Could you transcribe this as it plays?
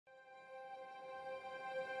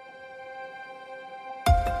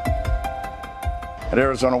At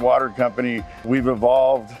Arizona Water Company, we've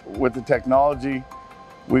evolved with the technology.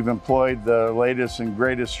 We've employed the latest and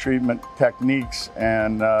greatest treatment techniques,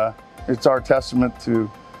 and it's our testament to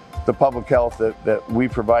the public health that we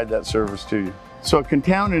provide that service to you. So a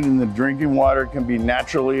contaminant in the drinking water can be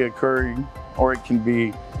naturally occurring, or it can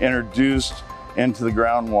be introduced into the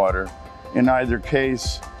groundwater. In either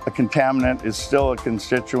case, a contaminant is still a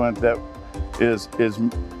constituent that is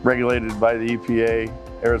regulated by the EPA,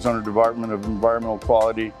 Arizona Department of Environmental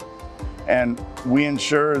Quality, and we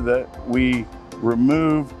ensure that we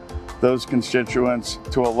remove those constituents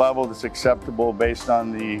to a level that's acceptable based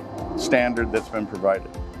on the standard that's been provided.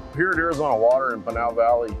 Here at Arizona Water in Pinal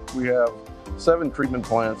Valley, we have 7 treatment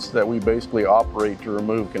plants that we basically operate to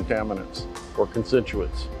remove contaminants or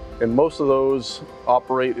constituents. And most of those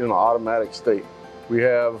operate in an automatic state. We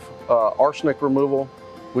have arsenic removal,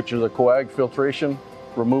 which is a coag filtration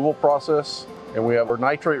removal process. And we have our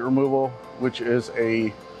nitrate removal, which is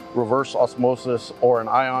a reverse osmosis or an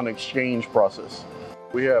ion exchange process.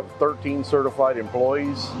 We have 13 certified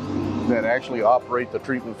employees that actually operate the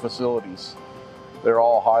treatment facilities. They're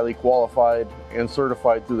all highly qualified and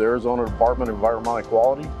certified through the Arizona Department of Environmental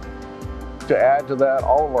Quality. To add to that,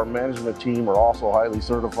 all of our management team are also highly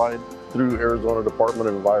certified through Arizona Department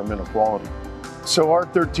of Environmental Quality. So our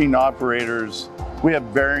 13 operators, we have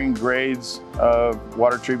varying grades of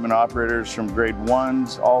water treatment operators from grade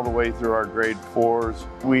 1s all the way through our grade 4s.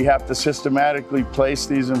 We have to systematically place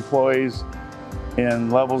these employees in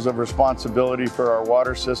levels of responsibility for our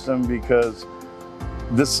water system because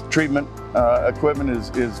this treatment equipment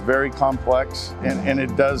is very complex, and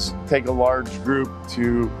it does take a large group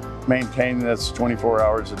to maintain this 24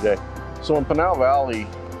 hours a day. So in Pinal Valley,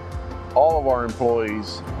 all of our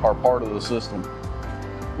employees are part of the system.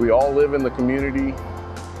 We all live in the community.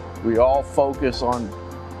 We all focus on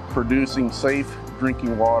producing safe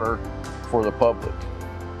drinking water for the public.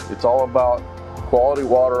 It's all about quality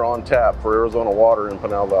water on tap for Arizona Water in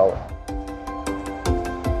Pinal Valley.